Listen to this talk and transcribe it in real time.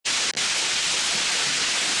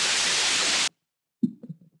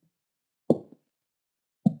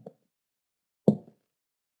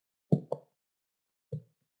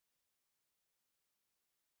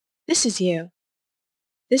This is you.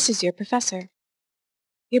 This is your professor.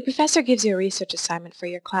 Your professor gives you a research assignment for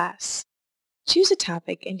your class. Choose a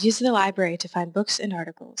topic and use the library to find books and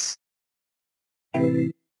articles.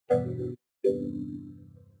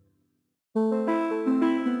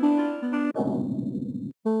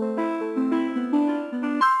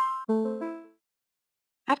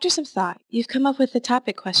 After some thought, you've come up with the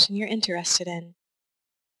topic question you're interested in.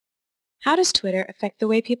 How does Twitter affect the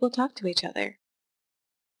way people talk to each other?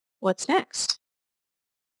 What's next?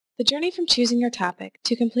 The journey from choosing your topic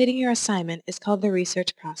to completing your assignment is called the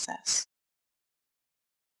research process.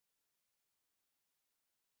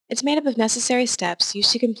 It's made up of necessary steps you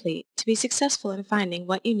should complete to be successful in finding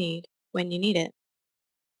what you need when you need it.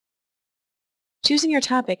 Choosing your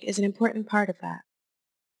topic is an important part of that.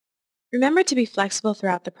 Remember to be flexible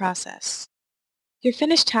throughout the process. Your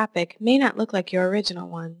finished topic may not look like your original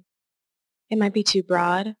one. It might be too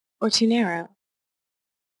broad or too narrow.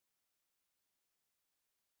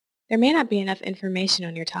 There may not be enough information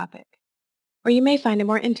on your topic, or you may find a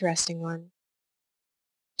more interesting one.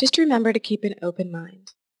 Just remember to keep an open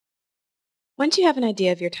mind. Once you have an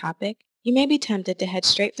idea of your topic, you may be tempted to head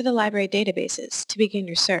straight for the library databases to begin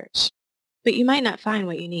your search, but you might not find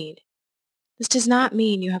what you need. This does not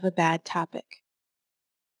mean you have a bad topic.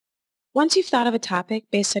 Once you've thought of a topic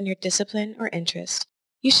based on your discipline or interest,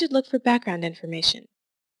 you should look for background information.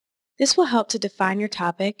 This will help to define your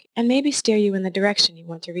topic and maybe steer you in the direction you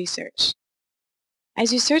want to research.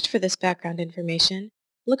 As you search for this background information,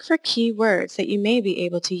 look for key words that you may be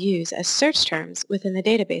able to use as search terms within the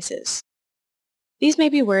databases. These may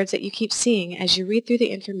be words that you keep seeing as you read through the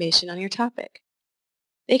information on your topic.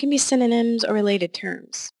 They can be synonyms or related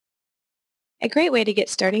terms. A great way to get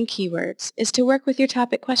starting keywords is to work with your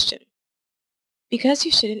topic question. Because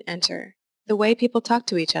you shouldn't enter the way people talk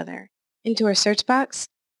to each other into our search box,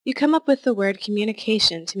 you come up with the word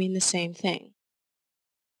communication to mean the same thing.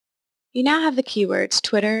 You now have the keywords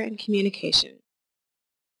Twitter and communication.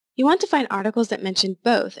 You want to find articles that mention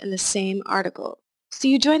both in the same article, so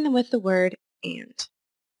you join them with the word and.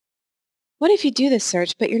 What if you do this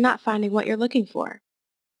search but you're not finding what you're looking for?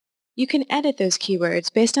 You can edit those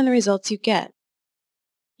keywords based on the results you get.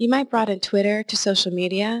 You might broaden Twitter to social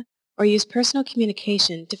media or use personal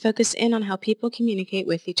communication to focus in on how people communicate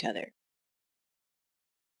with each other.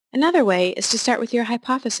 Another way is to start with your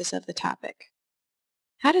hypothesis of the topic.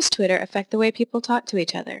 How does Twitter affect the way people talk to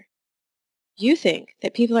each other? You think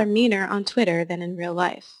that people are meaner on Twitter than in real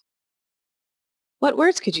life. What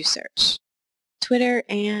words could you search? Twitter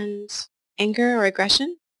and anger or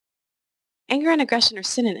aggression? Anger and aggression are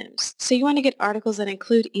synonyms, so you want to get articles that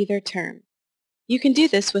include either term. You can do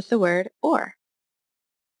this with the word or.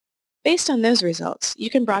 Based on those results, you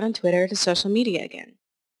can broaden Twitter to social media again.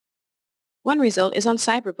 One result is on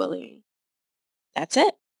cyberbullying. That's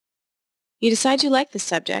it. You decide you like this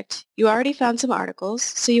subject, you already found some articles,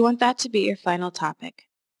 so you want that to be your final topic.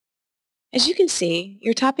 As you can see,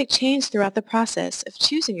 your topic changed throughout the process of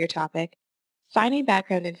choosing your topic, finding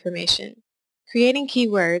background information, creating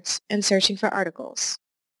keywords, and searching for articles.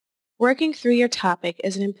 Working through your topic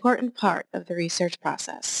is an important part of the research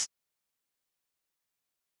process.